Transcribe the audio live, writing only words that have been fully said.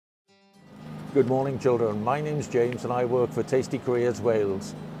Good morning, children. My name's James and I work for Tasty Careers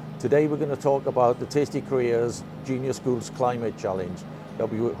Wales. Today we're going to talk about the Tasty Careers Junior Schools Climate Challenge that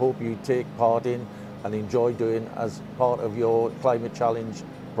we hope you take part in and enjoy doing as part of your Climate Challenge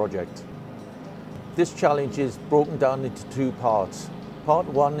project. This challenge is broken down into two parts. Part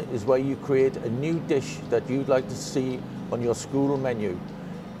one is where you create a new dish that you'd like to see on your school menu.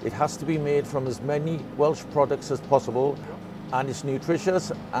 It has to be made from as many Welsh products as possible, and it's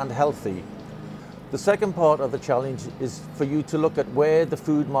nutritious and healthy. The second part of the challenge is for you to look at where the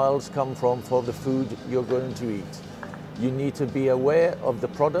food miles come from for the food you're going to eat. You need to be aware of the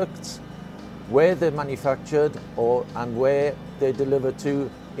products, where they're manufactured and where they're delivered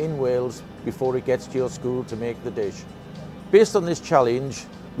to in Wales before it gets to your school to make the dish. Based on this challenge,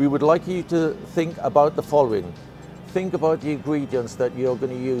 we would like you to think about the following. Think about the ingredients that you're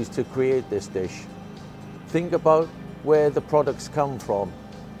going to use to create this dish. Think about where the products come from.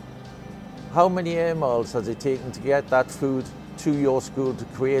 How many air miles has it taken to get that food to your school to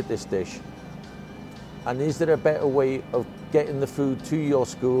create this dish? And is there a better way of getting the food to your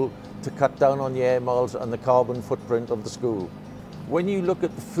school to cut down on the air miles and the carbon footprint of the school? When you look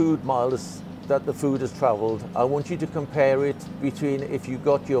at the food miles that the food has travelled, I want you to compare it between if you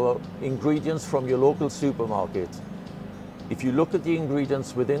got your ingredients from your local supermarket. If you look at the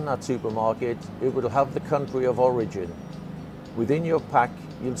ingredients within that supermarket, it will have the country of origin. Within your pack,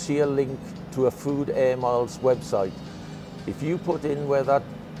 you'll see a link to a Food Air Miles website. If you put in where that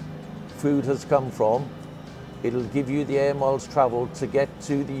food has come from, it'll give you the air miles travelled to get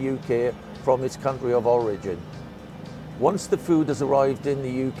to the UK from its country of origin. Once the food has arrived in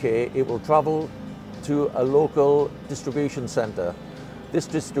the UK, it will travel to a local distribution centre. This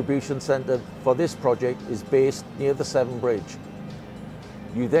distribution centre for this project is based near the Severn Bridge.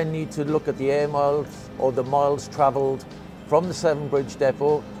 You then need to look at the air miles or the miles travelled from the Severn Bridge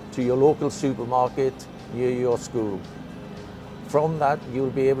depot to your local supermarket near your school. From that, you'll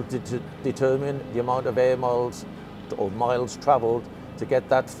be able to determine the amount of air miles or miles travelled to get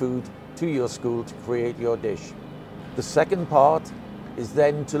that food to your school to create your dish. The second part is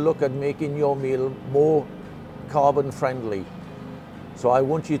then to look at making your meal more carbon friendly. So I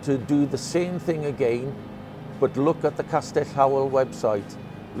want you to do the same thing again, but look at the Castell Howell website.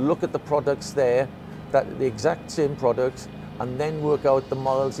 Look at the products there, the exact same products, and then work out the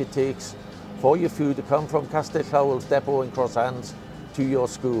miles it takes for your food to come from Castell Howell's depot in Crosshands to your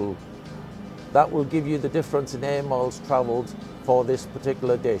school. That will give you the difference in air miles travelled for this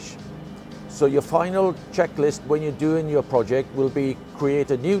particular dish. So your final checklist when you're doing your project will be create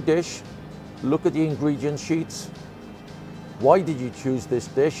a new dish, look at the ingredient sheets. Why did you choose this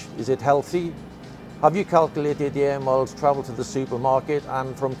dish? Is it healthy? Have you calculated the air miles travelled to the supermarket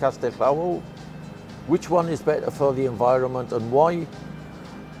and from Castell Howell? Which one is better for the environment and why?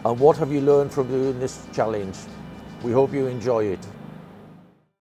 And what have you learned from doing this challenge? We hope you enjoy it.